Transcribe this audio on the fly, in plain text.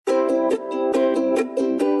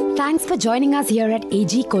Thanks for joining us here at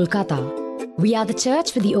AG Kolkata. We are the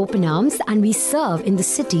church with the open arms and we serve in the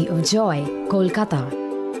city of joy, Kolkata.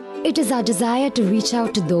 It is our desire to reach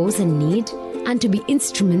out to those in need and to be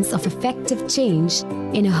instruments of effective change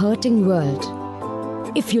in a hurting world.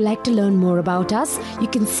 If you'd like to learn more about us, you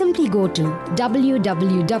can simply go to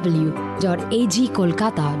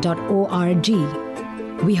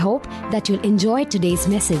www.agkolkata.org. We hope that you'll enjoy today's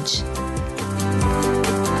message.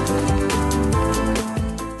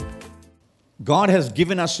 God has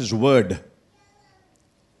given us His Word.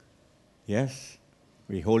 Yes,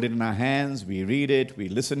 we hold it in our hands, we read it, we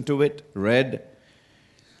listen to it, read.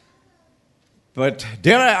 But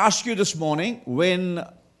dare I ask you this morning, when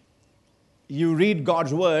you read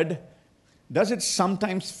God's Word, does it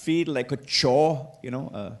sometimes feel like a chore,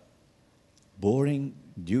 a boring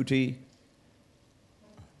duty,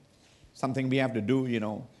 something we have to do,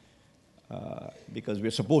 because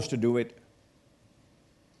we're supposed to do it?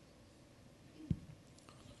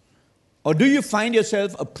 Or do you find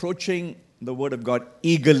yourself approaching the Word of God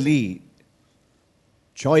eagerly,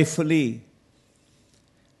 joyfully,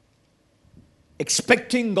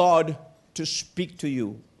 expecting God to speak to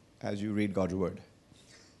you as you read God's Word?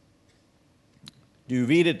 Do you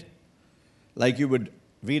read it like you would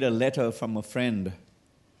read a letter from a friend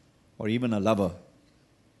or even a lover?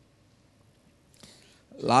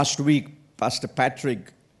 Last week, Pastor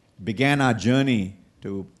Patrick began our journey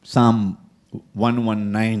to Psalm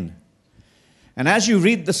 119. And as you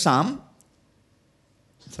read the psalm,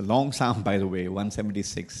 it's a long psalm, by the way,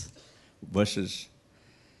 176 verses.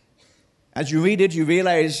 As you read it, you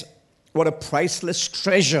realize what a priceless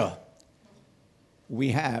treasure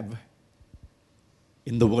we have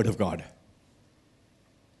in the Word of God.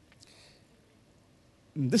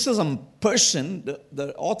 This is a person,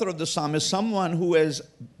 the author of the psalm is someone who has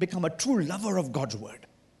become a true lover of God's Word.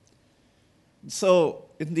 So,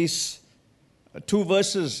 in these two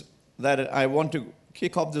verses that I want to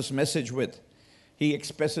kick off this message with, he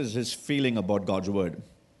expresses his feeling about God's Word.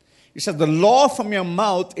 He said, "The law from your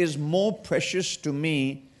mouth is more precious to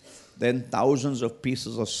me than thousands of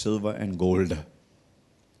pieces of silver and gold.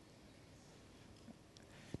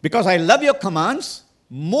 Because I love your commands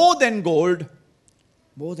more than gold,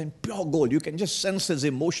 more than pure gold." You can just sense his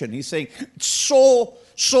emotion. He's saying, it's so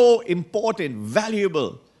important,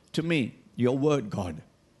 valuable to me, your Word, God.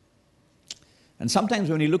 And sometimes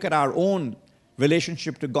when we look at our own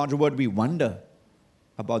relationship to God's Word, we wonder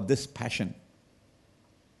about this passion.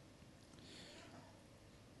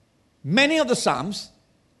 Many of the Psalms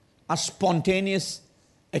are spontaneous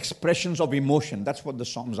expressions of emotion. That's what the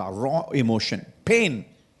Psalms are, raw emotion, pain,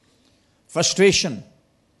 frustration,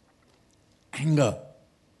 anger,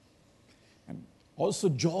 and also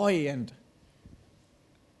joy and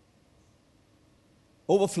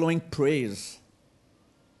overflowing praise.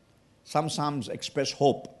 Some Psalms express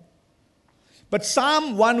hope. But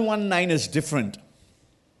Psalm 119 is different.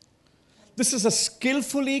 This is a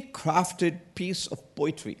skillfully crafted piece of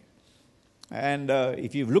poetry. And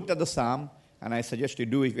if you've looked at the Psalm, and I suggest you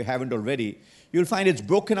do if you haven't already, you'll find it's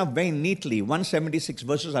broken up very neatly. 176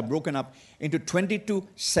 verses are broken up into 22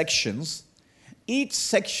 sections, each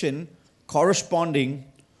section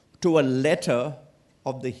corresponding to a letter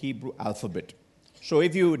of the Hebrew alphabet. So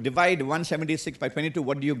if you divide 176 by 22,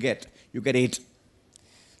 what do you get? You get 8.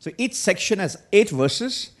 So each section has 8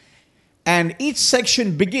 verses, and each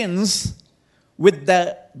section begins with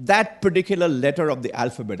that particular letter of the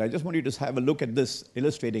alphabet. I just want you to have a look at this,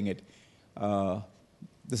 illustrating it.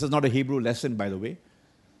 This is not a Hebrew lesson, by the way.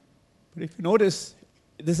 But if you notice,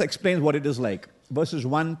 this explains what it is like. Verses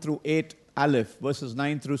 1 through 8, Aleph. Verses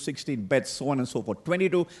 9 through 16, Bet, so on and so forth.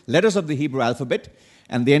 22 letters of the Hebrew alphabet.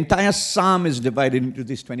 And the entire psalm is divided into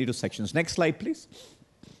these 22 sections. Next slide, please.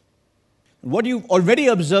 What you've already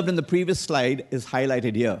observed in the previous slide is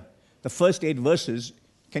highlighted here. The first 8 verses,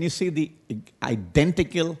 can you see the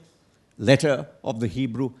identical letter of the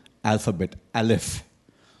Hebrew alphabet, Aleph?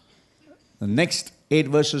 The next 8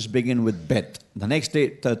 verses begin with Bet.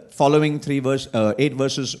 The following 8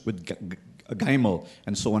 verses with Gimel,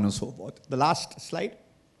 and so on and so forth. The last slide.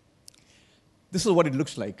 This is what it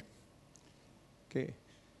looks like. Okay.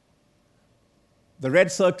 The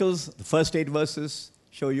red circles, the first 8 verses,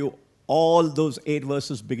 show you all those 8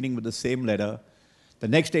 verses beginning with the same letter. The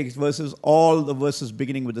next 8 verses, all the verses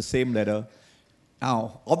beginning with the same letter.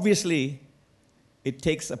 Now, obviously, it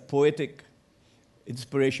takes a poetic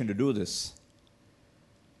inspiration to do this.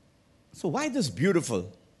 So why this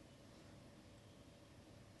beautiful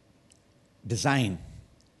design,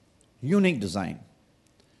 unique design?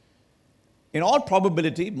 In all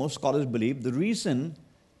probability, most scholars believe the reason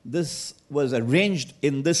this was arranged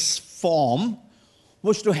in this form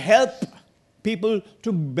was to help people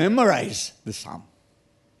to memorize the psalm.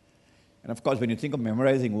 And of course, when you think of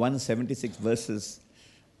memorizing 176 verses,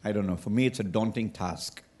 I don't know, for me it's a daunting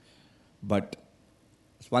task. But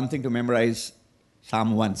it's one thing to memorize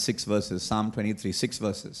Psalm 1, 6 verses, Psalm 23, 6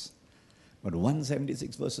 verses. But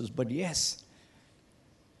 176 verses, but yes,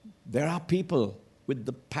 there are people with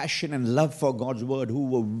the passion and love for God's word who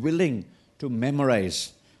were willing to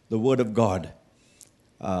memorize the word of God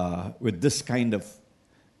with this kind of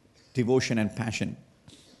devotion and passion.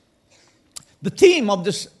 The theme of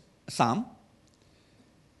this psalm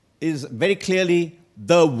is very clearly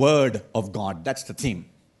the word of God. That's the theme.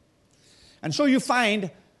 And so you find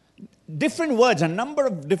different words, a number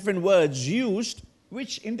of different words used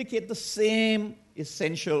which indicate the same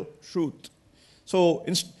essential truth. So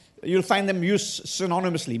you'll find them used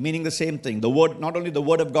synonymously, meaning the same thing. The word, not only the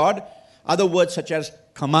word of God, other words such as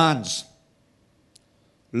commands,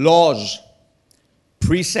 laws,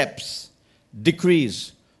 precepts,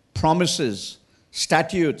 decrees, promises,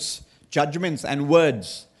 statutes, judgments, and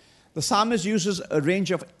words. The psalmist uses a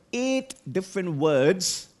range of 8 different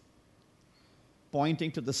words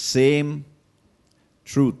pointing to the same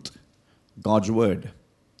truth, God's word.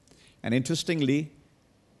 And interestingly,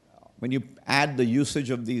 when you add the usage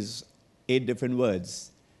of these 8 different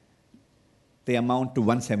words, they amount to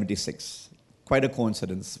 176. Quite a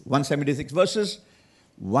coincidence. 176 verses,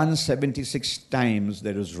 176 times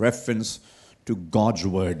there is reference to God's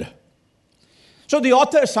word. So the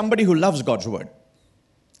author is somebody who loves God's word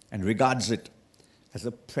and regards it as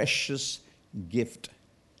a precious gift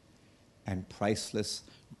and priceless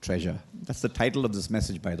treasure. That's the title of this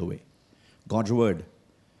message, by the way. God's word,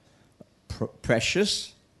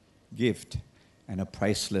 precious gift and a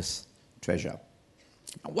priceless treasure.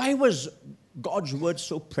 Why was God's word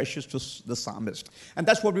so precious to the psalmist? And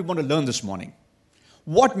that's what we want to learn this morning.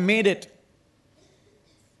 What made it,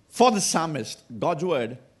 for the psalmist, God's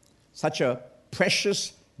word, such a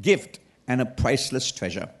precious gift and a priceless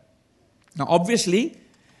treasure? Now, obviously,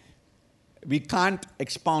 we can't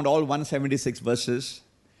expound all 176 verses.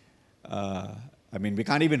 We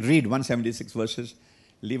can't even read 176 verses,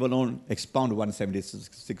 leave alone expound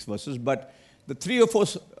 176 verses. But the 3 or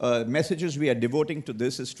 4 messages we are devoting to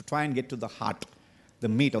this is to try and get to the heart, the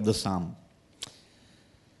meat of the psalm.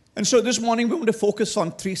 And so this morning we want to focus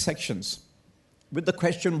on 3 sections with the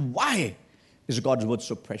question, why is God's word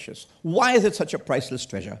so precious? Why is it such a priceless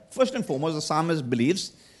treasure? First and foremost, the psalmist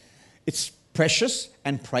believes it's precious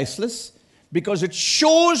and priceless because it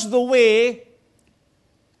shows the way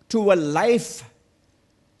to a life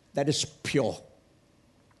that is pure.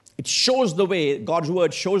 It shows the way, God's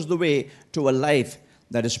word shows the way to a life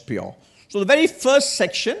that is pure. So the very first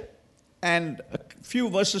section and a few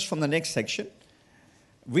verses from the next section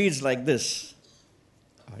reads like this.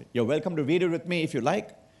 You're welcome to read it with me if you like,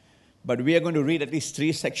 but we are going to read at least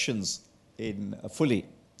 3 sections in fully.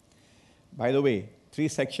 By the way, 3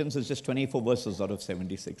 sections is just 24 verses out of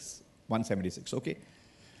 176, okay?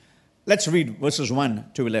 Let's read verses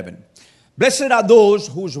 1 to 11. Blessed are those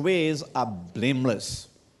whose ways are blameless,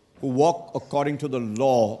 who walk according to the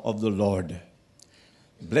law of the Lord.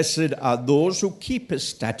 Blessed are those who keep his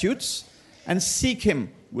statutes and seek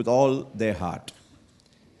him with all their heart.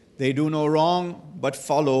 They do no wrong, but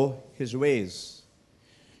follow his ways.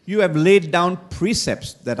 You have laid down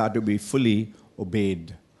precepts that are to be fully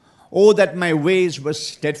obeyed. Oh, that my ways were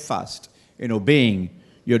steadfast in obeying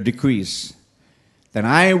your decrees. Then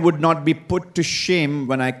I would not be put to shame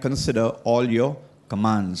when I consider all your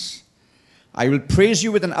commands. I will praise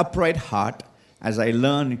you with an upright heart as I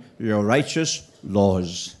learn your righteous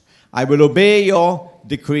laws. I will obey your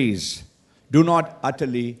decrees. Do not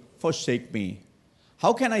utterly forsake me.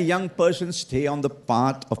 How can a young person stay on the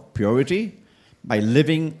path of purity? By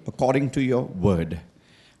living according to your word.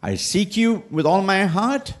 I seek you with all my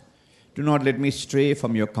heart. Do not let me stray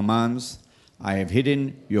from your commands. I have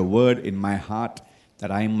hidden your word in my heart that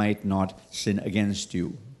I might not sin against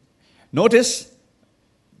you. Notice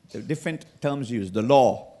the different terms used. The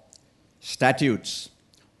law, statutes,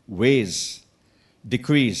 ways,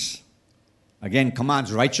 decrees. Again,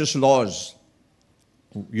 commands, righteous laws,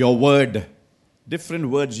 your word. Different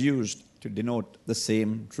words used to denote the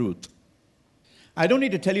same truth. I don't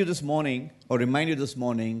need to tell you this morning or remind you this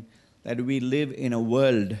morning that we live in a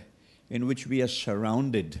world in which we are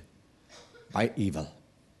surrounded by evil.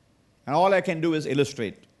 And all I can do is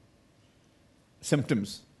illustrate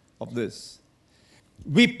symptoms of this.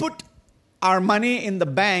 We put our money in the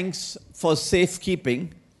banks for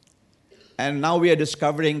safekeeping, and now we are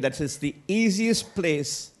discovering that it's the easiest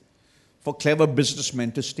place for clever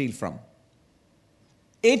businessmen to steal from.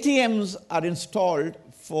 ATMs are installed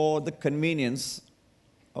for the convenience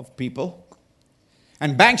of people.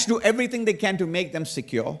 And banks do everything they can to make them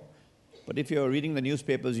secure. But if you're reading the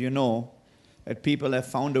newspapers, you know that people have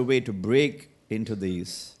found a way to break into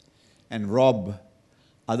these and rob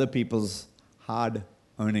other people's hard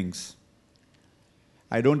earnings.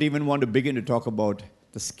 I don't even want to begin to talk about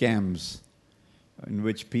the scams in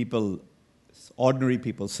which people, ordinary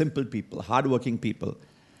people, simple people, hardworking people,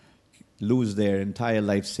 lose their entire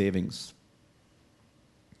life savings.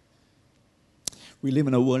 We live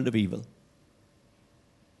in a world of evil.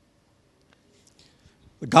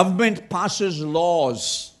 The government passes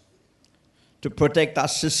laws to protect our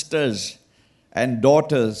sisters and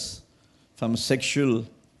daughters from sexual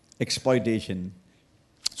exploitation.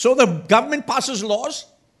 So the government passes laws,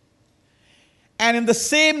 and in the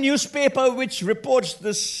same newspaper which reports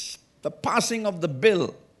this, the passing of the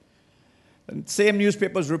bill, the same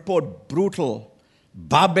newspapers report brutal,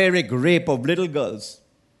 barbaric rape of little girls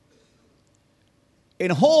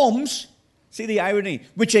in homes, see the irony,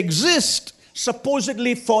 which exist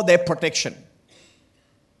supposedly for their protection.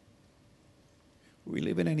 We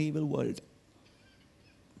live in an evil world,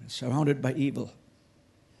 surrounded by evil.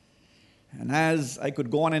 And as I could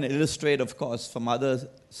go on and illustrate, of course, from other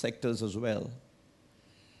sectors as well.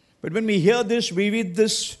 But when we hear this, we read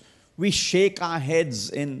this, we shake our heads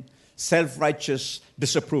in self-righteous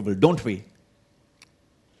disapproval, don't we?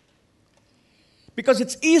 Because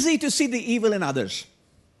it's easy to see the evil in others,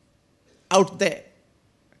 out there,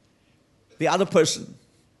 the other person.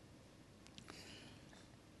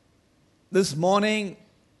 This morning,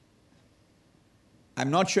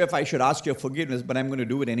 I'm not sure if I should ask your forgiveness, but I'm going to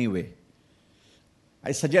do it anyway.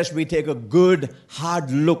 I suggest we take a good, hard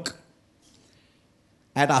look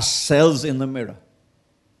at ourselves in the mirror.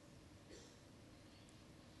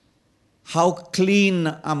 How clean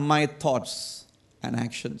are my thoughts and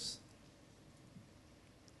actions?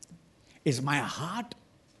 Is my heart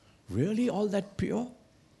really all that pure?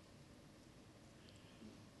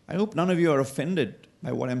 I hope none of you are offended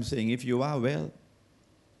by what I'm saying. If you are, well,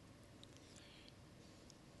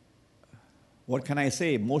 what can I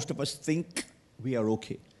say? Most of us think we are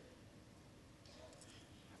okay.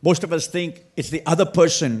 Most of us think it's the other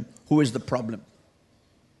person who is the problem.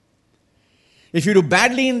 If you do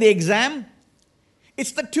badly in the exam,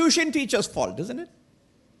 it's the tuition teacher's fault, isn't it?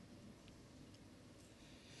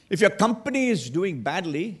 If your company is doing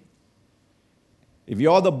badly, if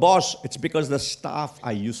you're the boss, it's because the staff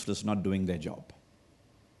are useless, not doing their job.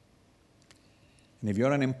 And if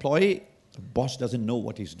you're an employee, the boss doesn't know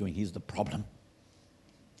what he's doing. He's the problem.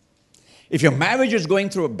 If your marriage is going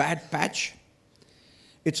through a bad patch,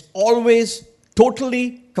 it's always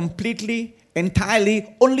totally, completely,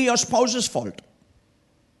 entirely only your spouse's fault.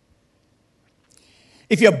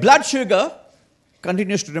 If your blood sugar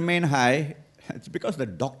continues to remain high, it's because the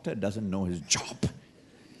doctor doesn't know his job.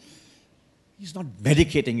 He's not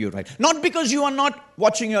medicating you right. Not because you are not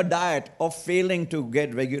watching your diet or failing to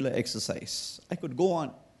get regular exercise. I could go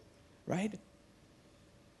on, right?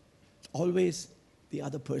 It's always the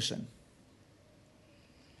other person.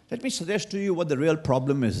 Let me suggest to you what the real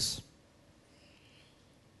problem is.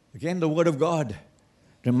 Again, the Word of God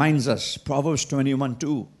reminds us, Proverbs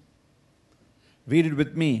 21:2. Read it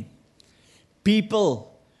with me.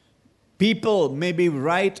 People may be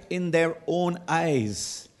right in their own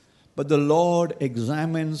eyes, but the Lord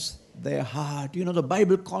examines their heart. You know, the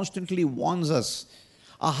Bible constantly warns us.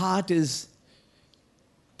 Our heart is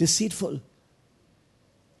deceitful.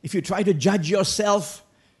 If you try to judge yourself,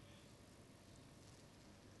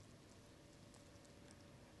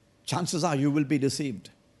 chances are you will be deceived.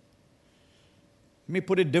 Let me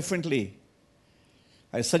put it differently.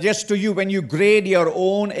 I suggest to you, when you grade your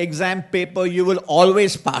own exam paper, you will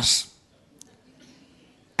always pass.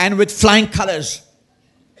 And with flying colors.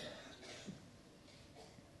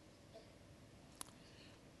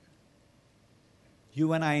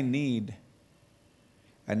 You and I need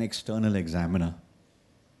an external examiner.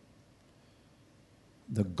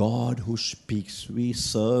 The God who speaks. We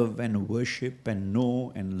serve and worship and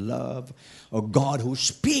know and love a God who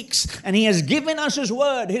speaks. And He has given us His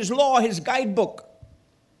word, His law, His guidebook.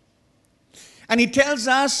 And He tells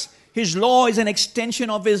us His law is an extension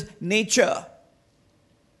of His nature.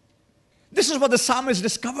 This is what the psalmist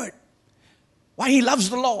discovered. Why he loves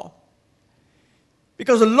the law.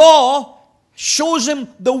 Because the law shows him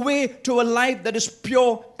the way to a life that is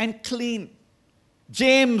pure and clean.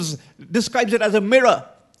 James describes it as a mirror.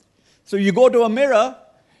 So you go to a mirror,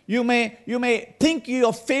 you may think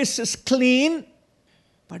your face is clean,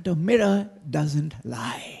 but the mirror doesn't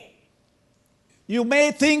lie. You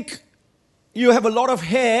may think you have a lot of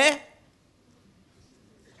hair,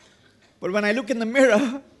 but when I look in the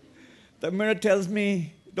mirror tells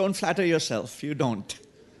me Don't flatter yourself. You don't.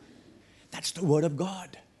 That's the word of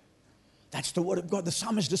God. That's the word of God. The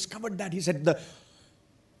psalmist discovered that. He said,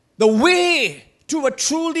 the way to a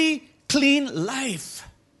truly clean life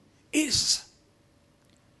is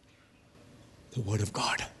the word of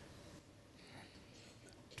God.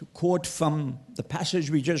 To quote from the passage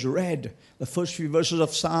we just read, the first few verses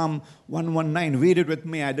of Psalm 119, read it with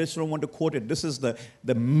me. I just don't want to quote it. This is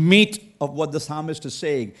the meat of what the psalmist is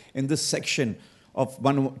saying in this section of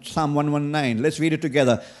Psalm 119. Let's read it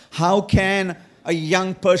together. How can a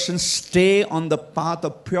young person stay on the path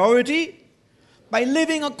of purity? By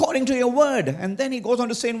living according to your word. And then he goes on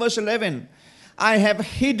to say in verse 11, I have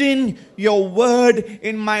hidden your word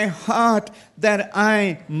in my heart that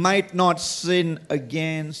I might not sin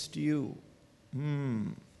against you.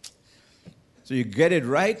 So you get it,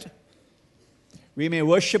 right? We may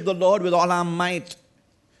worship the Lord with all our might.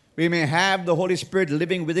 We may have the Holy Spirit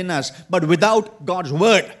living within us, but without God's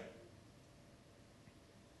word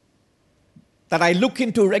that I look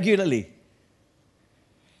into regularly,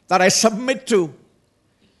 that I submit to,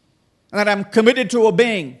 and that I'm committed to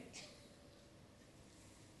obeying,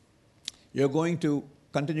 you're going to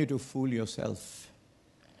continue to fool yourself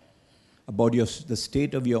about the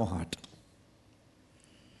state of your heart.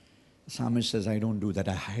 The psalmist says, I don't do that.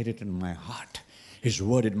 I hide it in my heart, His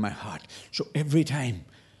word in my heart. So every time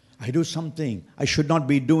I do something I should not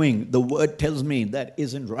be doing, the word tells me that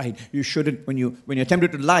isn't right. You shouldn't. When you're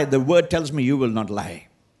tempted to lie, the word tells me you will not lie.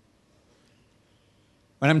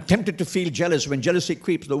 When I'm tempted to feel jealous, when jealousy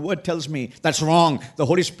creeps, the word tells me that's wrong. The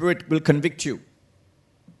Holy Spirit will convict you.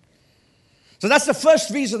 So that's the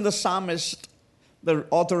first reason the psalmist, the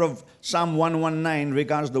author of Psalm 119,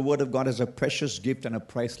 regards the word of God as a precious gift and a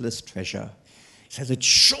priceless treasure. He says, it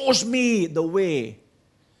shows me the way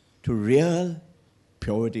to real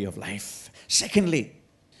purity of life. Secondly,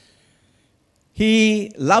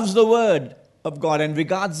 he loves the word of God and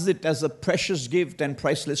regards it as a precious gift and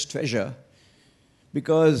priceless treasure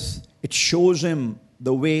because it shows him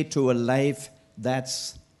the way to a life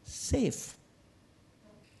that's safe.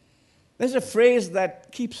 There's a phrase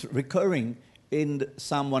that keeps recurring in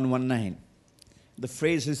Psalm 119. The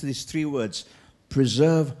phrase is these three words,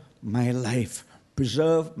 preserve my life.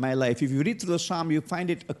 Preserve my life. If you read through the psalm, you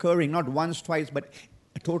find it occurring not once, twice, but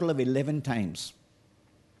a total of 11 times.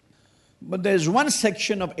 But there's one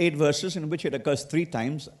section of 8 verses in which it occurs 3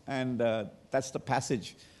 times, and that's the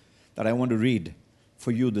passage that I want to read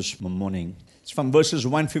for you this morning. It's from verses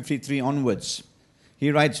 153 onwards.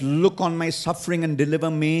 He writes, look on my suffering and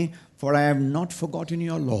deliver me, for I have not forgotten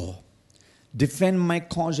your law. Defend my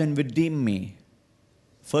cause and redeem me.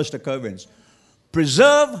 First occurrence.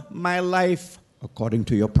 Preserve my life according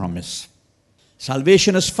to your promise.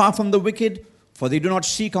 Salvation is far from the wicked, for they do not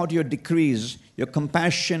seek out your decrees. Your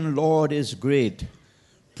compassion, Lord, is great.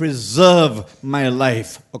 Preserve my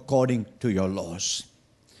life according to your laws.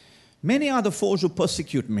 Many are the foes who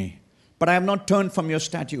persecute me, but I have not turned from your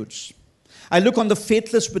statutes. I look on the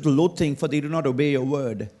faithless with loathing, for they do not obey your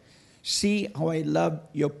word. See how I love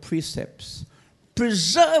your precepts.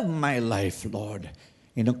 Preserve my life, Lord,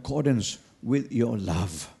 in accordance with your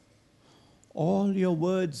love. All your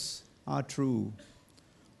words are true.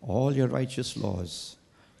 All your righteous laws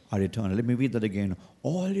are eternal. Let me read that again.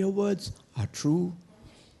 All your words are true.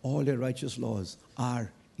 All your righteous laws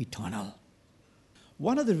are eternal.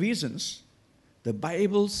 One of the reasons the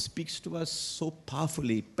Bible speaks to us so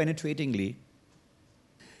powerfully, penetratingly,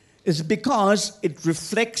 is because it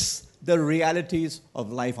reflects the realities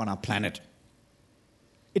of life on our planet.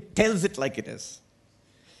 It tells it like it is.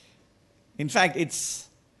 In fact, it's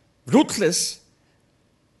ruthless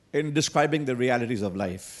in describing the realities of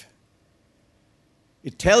life.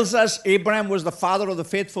 It tells us Abraham was the father of the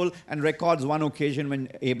faithful and records one occasion when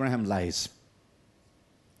Abraham lies.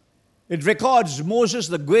 It records Moses,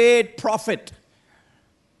 the great prophet,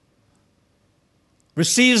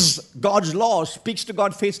 receives God's law, speaks to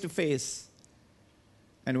God face to face.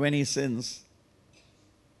 And when he sins,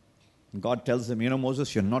 God tells him,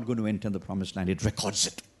 Moses, you're not going to enter the promised land. It records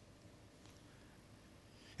it.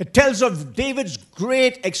 It tells of David's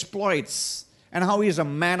great exploits and how he is a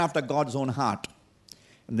man after God's own heart.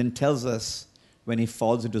 And then tells us when he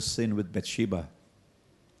falls into sin with Bathsheba.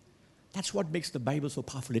 That's what makes the Bible so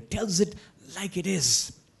powerful. It tells it like it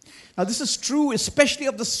is. Now this is true especially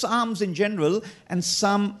of the Psalms in general and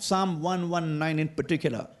Psalm 119 in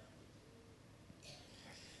particular.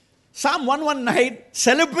 Psalm 119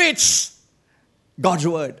 celebrates God's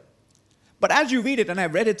word. But as you read it, and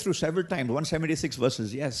I've read it through several times, 176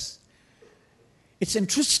 verses, yes. It's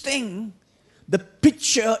interesting the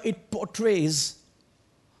picture it portrays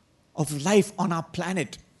of life on our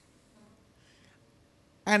planet.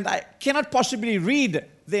 And I cannot possibly read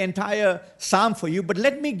the entire psalm for you, but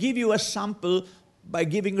let me give you a sample by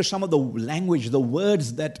giving you some of the language, the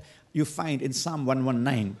words that you find in Psalm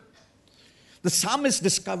 119. The psalmist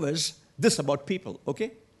discovers this about people,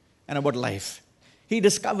 okay, and about life. He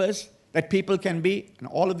discovers that people can be, and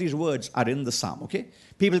all of these words are in the psalm, okay?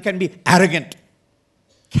 People can be arrogant,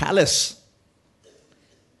 callous,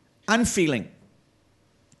 unfeeling.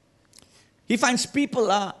 He finds people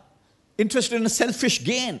are interested in a selfish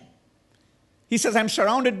gain. He says, I'm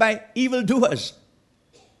surrounded by evildoers.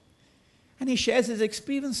 And he shares his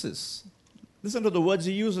experiences. Listen to the words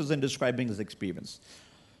he uses in describing his experience.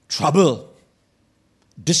 Trouble,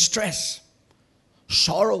 distress,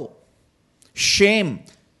 sorrow, shame,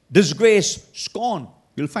 disgrace, scorn.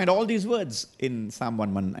 You'll find all these words in Psalm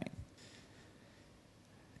 119.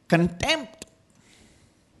 Contempt.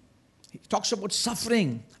 He talks about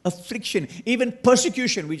suffering, affliction, even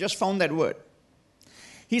persecution. We just found that word.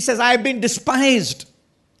 He says, I've been despised.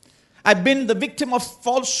 I've been the victim of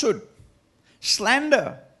falsehood,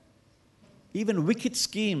 slander, even wicked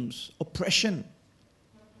schemes, oppression.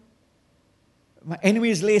 My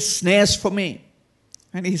enemies lay snares for me.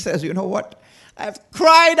 And he says, you know what? I've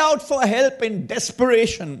cried out for help in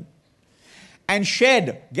desperation and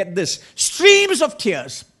shed, get this, streams of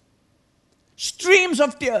tears. Streams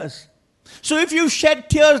of tears. So if you shed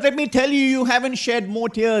tears, let me tell you, you haven't shed more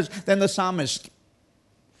tears than the psalmist,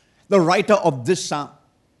 the writer of this psalm.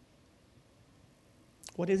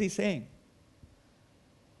 What is he saying?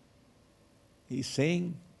 He's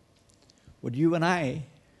saying what you and I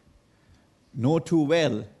know too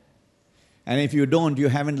well. And if you don't, you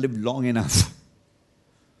haven't lived long enough.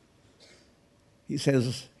 He's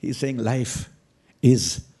saying life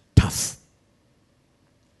is tough.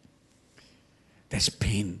 There's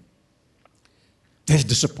pain. There's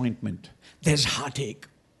disappointment. There's heartache.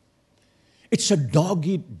 It's a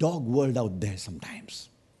dog-eat-dog world out there sometimes.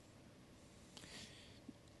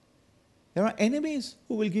 There are enemies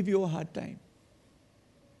who will give you a hard time.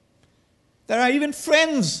 There are even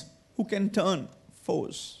friends who can turn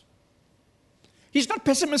foes. He's not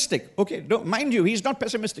pessimistic. Okay, mind you, he's not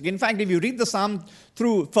pessimistic. In fact, if you read the psalm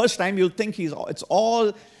through first time, you'll think it's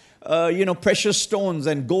all precious stones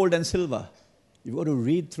and gold and silver. You've got to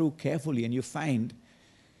read through carefully, and you find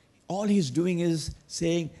all he's doing is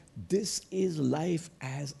saying, this is life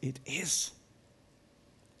as it is.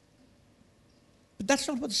 But that's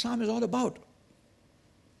not what the psalm is all about.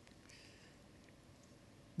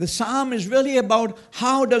 The psalm is really about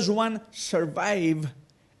how does one survive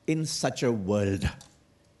in such a world.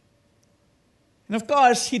 And of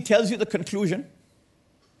course, he tells you the conclusion.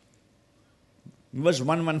 Verse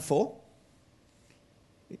 114.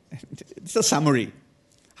 It's a summary.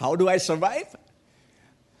 How do I survive?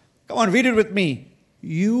 Come on, read it with me.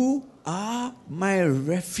 You are my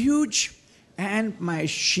refuge and my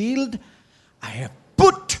shield. I have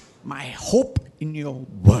put my hope in your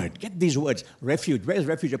word. Get these words. Refuge. Where is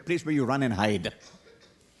refuge? A place where you run and hide.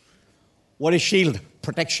 What is shield?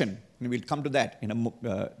 Protection. And we'll come to that in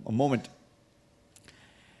a moment.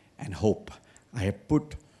 And hope. I have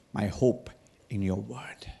put my hope in your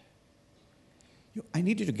word. I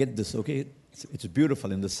need you to get this, okay? It's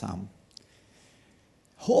beautiful in the psalm.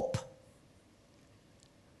 Hope.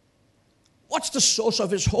 What's the source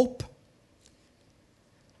of his hope?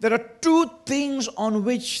 There are two things on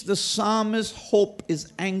which the psalmist's hope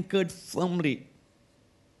is anchored firmly.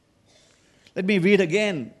 Let me read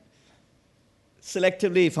again,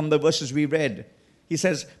 selectively from the verses we read. He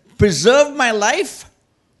says, preserve my life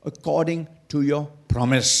according to your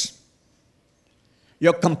promise.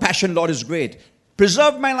 Your compassion, Lord, is great.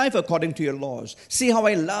 Preserve my life according to your laws. See how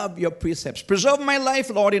I love your precepts. Preserve my life,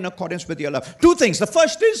 Lord, in accordance with your love. Two things. The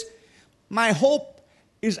first is, my hope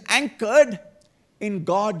is anchored in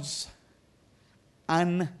God's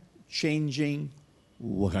unchanging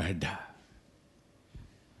word.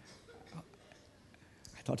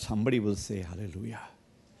 I thought somebody will say hallelujah.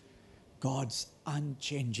 God's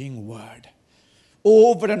unchanging word.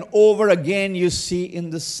 Over and over again you see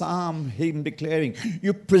in the psalm him declaring,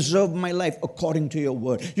 you preserve my life according to your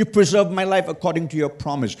word. You preserve my life according to your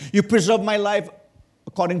promise. You preserve my life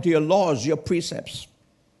according to your laws, your precepts.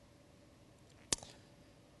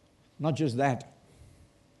 Not just that.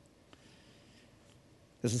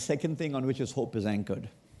 There's a second thing on which his hope is anchored.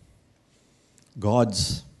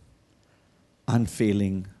 God's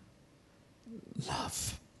unfailing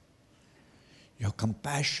love. Your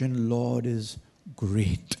compassion, Lord, is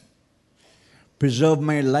great. Preserve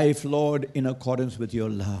my life, Lord, in accordance with your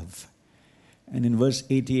love. And in verse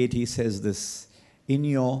 88 he says this, in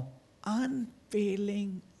your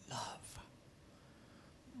unfailing love,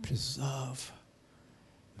 preserve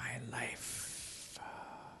my life.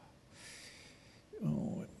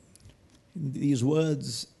 Oh, these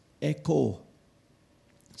words echo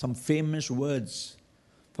some famous words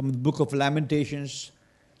from the book of Lamentations,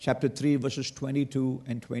 chapter 3, verses 22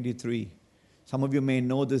 and 23. Some of you may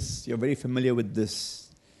know this, you're very familiar with this.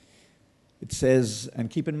 It says, and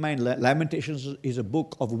keep in mind, Lamentations is a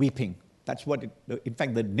book of weeping. That's what in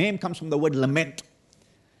fact, the name comes from the word lament.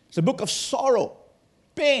 It's a book of sorrow,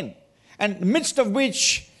 pain, and in the midst of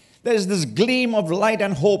which there's this gleam of light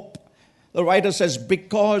and hope. The writer says,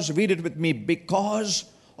 because, read it with me, because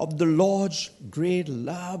of the Lord's great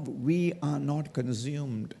love, we are not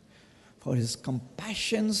consumed, for his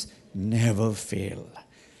compassions never fail.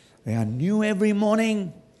 They are new every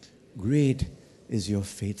morning. Great is your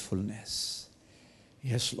faithfulness.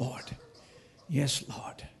 Yes, Lord. Yes,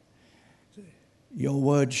 Lord. Your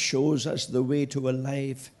word shows us the way to a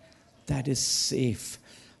life that is safe,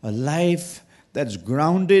 a life that's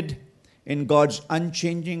grounded in God's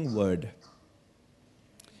unchanging word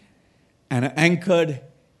and anchored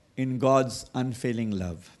in God's unfailing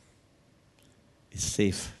love. Is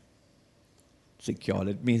safe, secure.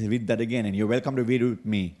 Let me read that again, and you're welcome to read it with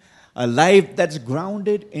me. A life that's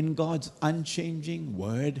grounded in God's unchanging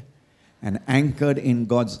word and anchored in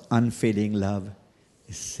God's unfailing love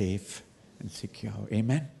is safe and secure.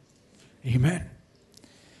 Amen? Amen.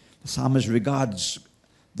 The psalmist regards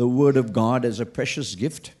the word of God as a precious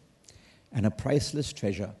gift and a priceless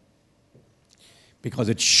treasure because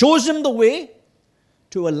it shows him the way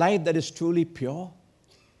to a life that is truly pure.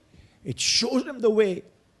 It shows him the way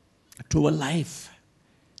to a life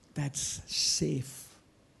that's safe,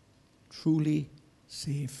 truly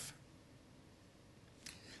safe.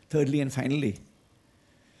 Thirdly and finally,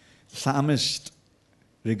 the psalmist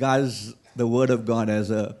regards the word of God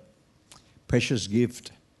as a precious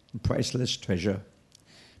gift and priceless treasure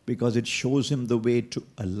because it shows him the way to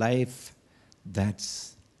a life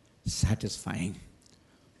that's satisfying,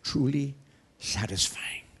 truly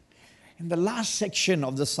satisfying. In the last section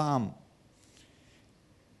of the psalm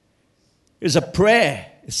is a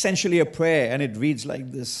prayer, essentially a prayer, and it reads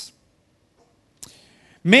like this.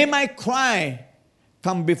 May my cry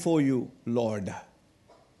come before you, Lord.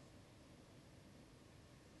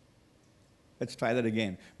 Let's try that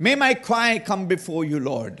again. May my cry come before you,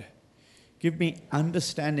 Lord. Give me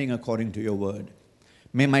understanding according to your word.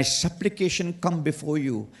 May my supplication come before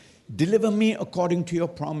you. Deliver me according to your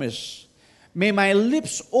promise. May my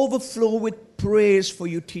lips overflow with praise, for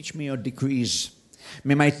you teach me your decrees.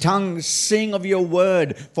 May my tongue sing of your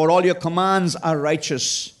word, for all your commands are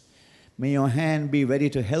righteous. May your hand be ready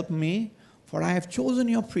to help me, for I have chosen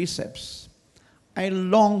your precepts. I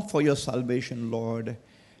long for your salvation, Lord,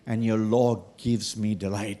 and your law gives me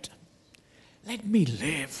delight. Let me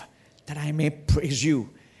live that I may praise you,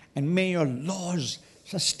 and may your laws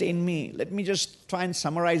sustain me. Let me just try and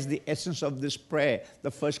summarize the essence of this prayer,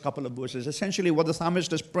 the first couple of verses. Essentially, what the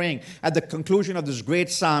psalmist is praying at the conclusion of this great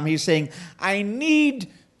psalm, he's saying, I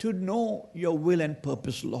need to know your will and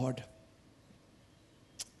purpose, Lord.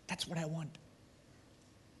 That's what I want.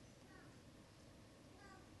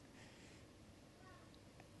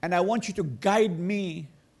 And I want you to guide me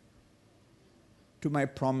to my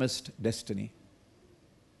promised destiny.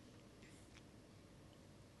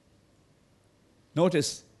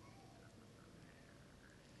 Notice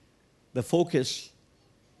the focus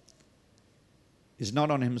is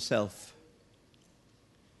not on himself.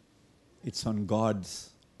 It's on God's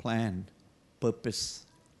plan, purpose.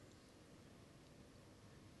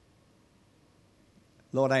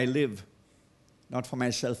 Lord, I live not for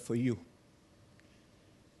myself, for you.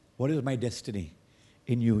 What is my destiny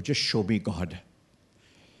in you? Just show me, God.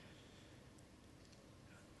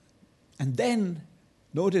 And then,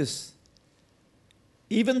 notice,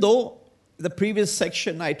 even though the previous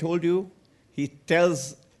section I told you, he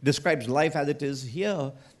describes life as it is,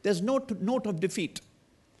 here, there's no note of defeat.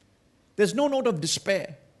 There's no note of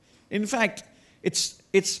despair. In fact, it's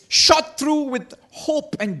shot through with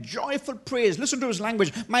hope and joyful praise. Listen to his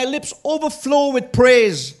language. My lips overflow with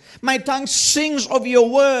praise. My tongue sings of your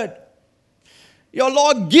word. Your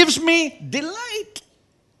law gives me delight.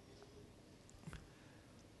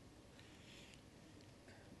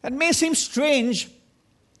 That may seem strange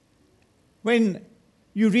when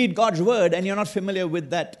you read God's word and you're not familiar with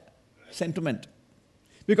that sentiment.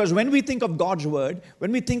 Because when we think of God's word,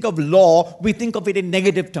 when we think of law, we think of it in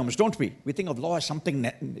negative terms, don't we? We think of law as something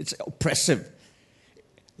it's oppressive.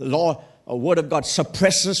 The law, a word of God,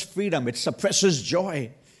 suppresses freedom. It suppresses joy.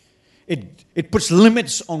 It puts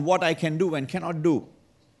limits on what I can do and cannot do.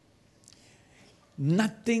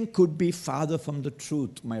 Nothing could be farther from the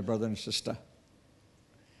truth, my brother and sister.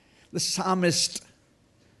 The psalmist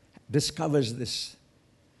discovers this.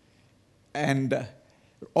 And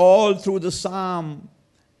all through the Psalm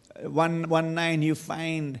 119, you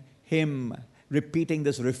find him repeating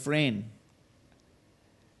this refrain.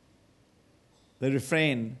 The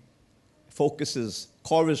refrain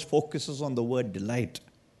chorus focuses on the word delight.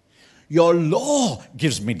 Your law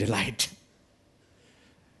gives me delight.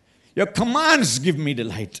 Your commands give me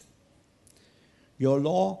delight. Your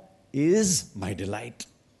law is my delight.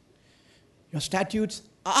 Your statutes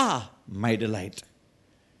are my delight.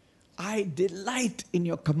 I delight in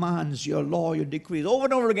your commands, your law, your decrees. Over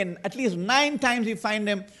and over again, at least 9 times you find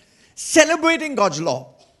him celebrating God's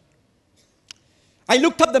law. I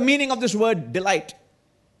looked up the meaning of this word delight.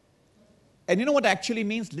 And you know what it actually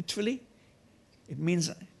means, literally? It means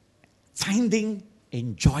finding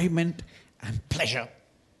enjoyment and pleasure.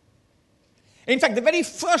 In fact, the very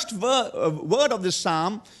first word of this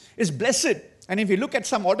psalm is blessed. And if you look at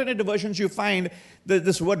some alternative versions, you find that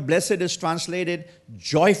this word blessed is translated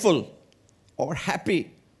joyful or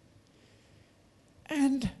happy.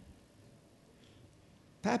 And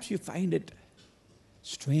perhaps you find it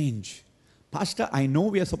strange. Pastor, I know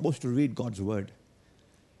we are supposed to read God's word.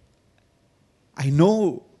 I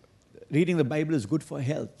know reading the Bible is good for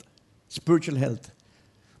health, spiritual health.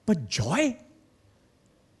 But joy?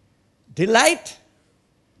 Delight?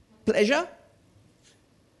 Pleasure?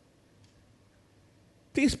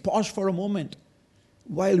 Please pause for a moment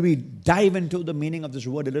while we dive into the meaning of this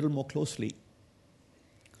word a little more closely.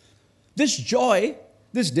 This joy,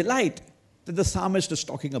 this delight that the psalmist is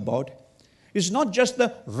talking about is not just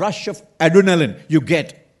the rush of adrenaline you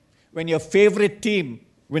get when your favorite team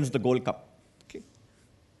wins the Gold Cup, okay,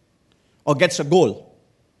 or gets a goal.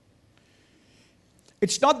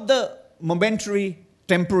 It's not the momentary,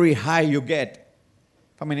 temporary high you get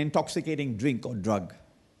from an intoxicating drink or drug.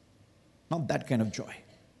 Not that kind of joy.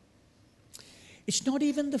 It's not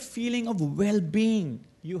even the feeling of well-being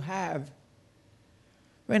you have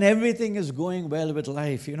when everything is going well with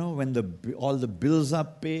life. You know, when all the bills are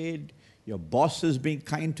paid, your boss is being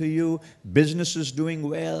kind to you, business is doing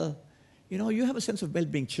well. You know, you have a sense of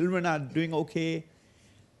well-being. Children are doing okay.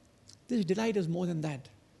 This delight is more than that.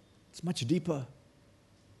 It's much deeper.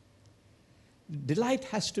 Delight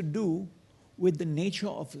has to do with the nature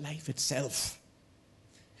of life itself.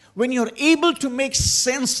 When you're able to make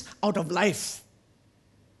sense out of life,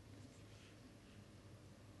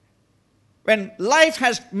 when life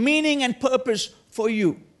has meaning and purpose for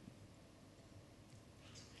you,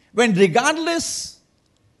 when regardless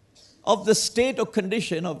of the state or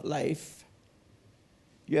condition of life,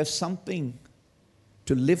 you have something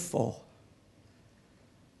to live for,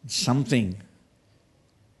 something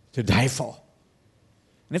to die for.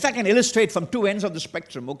 And if I can illustrate from 2 ends of the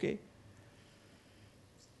spectrum, okay?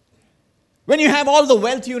 When you have all the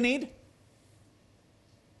wealth you need,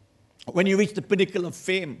 when you reach the pinnacle of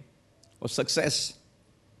fame or success,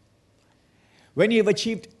 when you've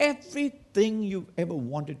achieved everything you've ever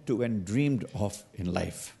wanted to and dreamed of in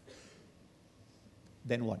life,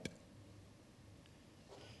 then what?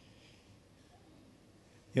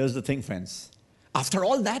 Here's the thing, friends. After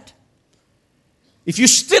all that, if you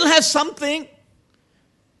still have something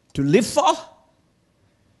to live for,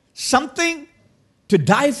 something to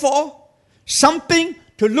die for, something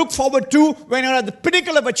to look forward to when you're at the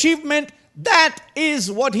pinnacle of achievement, that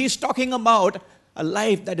is what he's talking about, a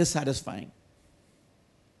life that is satisfying.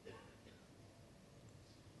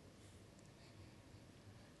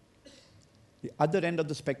 The other end of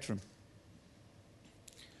the spectrum,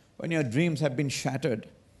 when your dreams have been shattered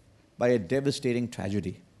by a devastating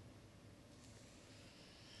tragedy,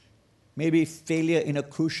 maybe failure in a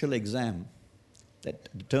crucial exam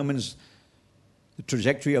that determines the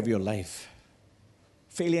trajectory of your life,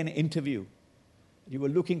 failure in an interview you were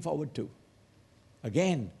looking forward to,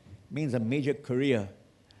 again, means a major career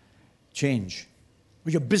change.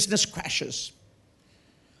 Or your business crashes,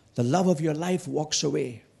 the love of your life walks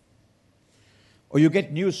away, or you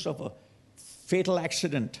get news of a fatal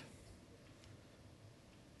accident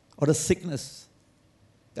or a sickness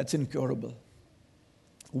that's incurable.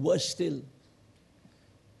 Worse still,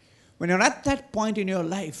 when you're at that point in your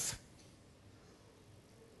life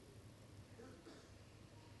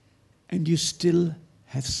and you still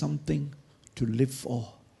have something to live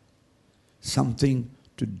for, something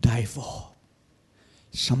to die for,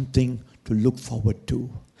 something to look forward to.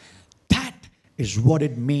 That is what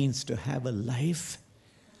it means to have a life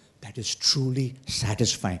that is truly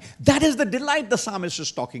satisfying. That is the delight the psalmist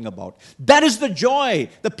is talking about. That is the joy,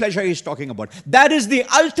 the pleasure he's talking about. That is the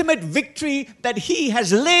ultimate victory that he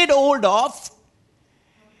has laid hold of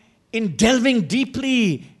in delving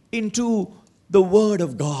deeply into the Word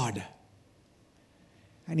of God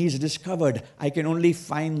And he's discovered, I can only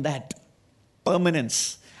find that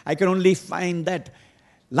permanence. I can only find that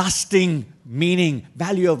lasting meaning,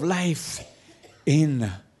 value of life in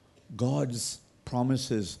God's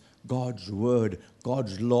promises, God's word,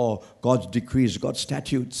 God's law, God's decrees, God's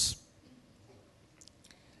statutes.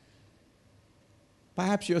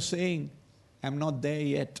 Perhaps you're saying, I'm not there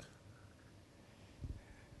yet.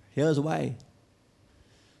 Here's why.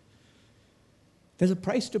 There's a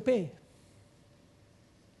price to pay.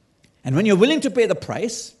 And when you're willing to pay the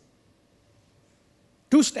price,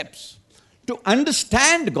 2 steps. To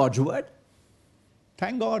understand God's word.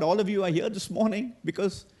 Thank God all of you are here this morning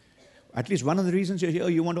because at least one of the reasons you're here,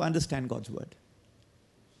 you want to understand God's word.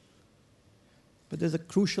 But there's a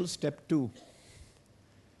crucial step too,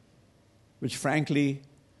 which frankly,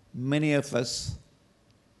 many of us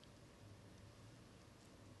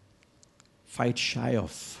fight shy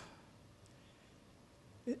of.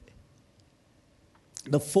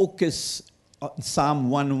 The focus on Psalm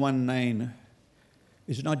 119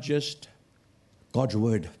 is not just God's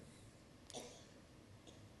word.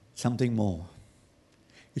 Something more.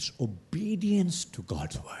 It's obedience to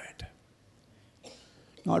God's word.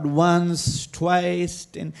 Not once, twice,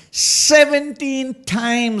 17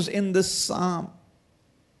 times in this psalm.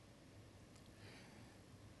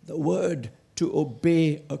 The word to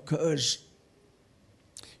obey occurs.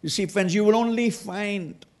 You see, friends, you will only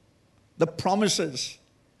find the promises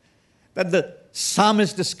that the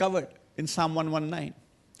psalmist discovered in Psalm 119.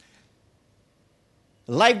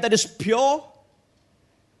 Life that is pure,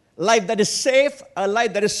 life that is safe, a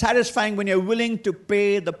life that is satisfying when you're willing to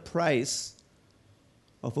pay the price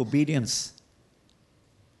of obedience.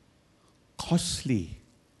 Costly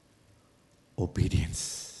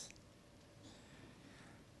obedience.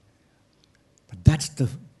 But that's the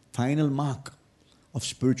final mark of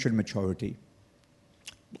spiritual maturity.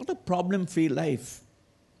 Not a problem-free life.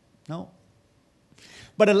 No.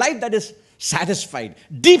 But a life that is satisfied,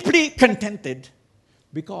 deeply contented,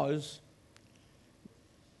 because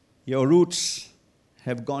your roots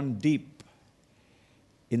have gone deep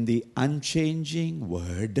in the unchanging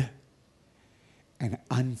word and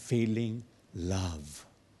unfailing love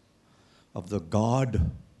of the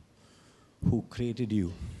God who created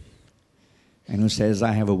you and who says,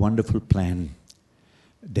 I have a wonderful plan,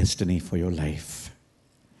 destiny for your life.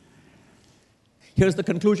 Here's the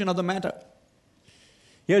conclusion of the matter.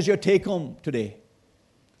 Here's your take home today.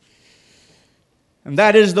 And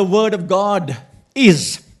that is the word of God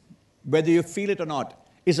is, whether you feel it or not,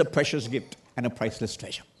 is a precious gift and a priceless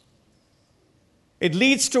treasure. It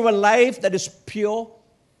leads to a life that is pure,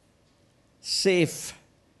 safe,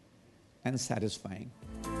 and satisfying.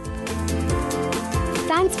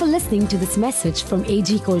 Thanks for listening to this message from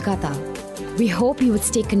AG Kolkata. We hope you would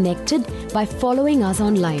stay connected by following us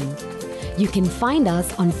online. You can find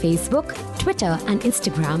us on Facebook, Twitter, and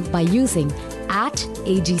Instagram by using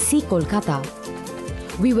 @AGC Kolkata.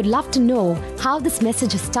 We would love to know how this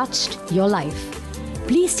message has touched your life.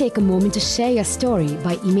 Please take a moment to share your story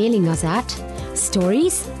by emailing us at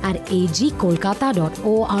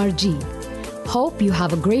stories@agkolkata.org. Hope you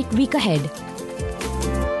have a great week ahead.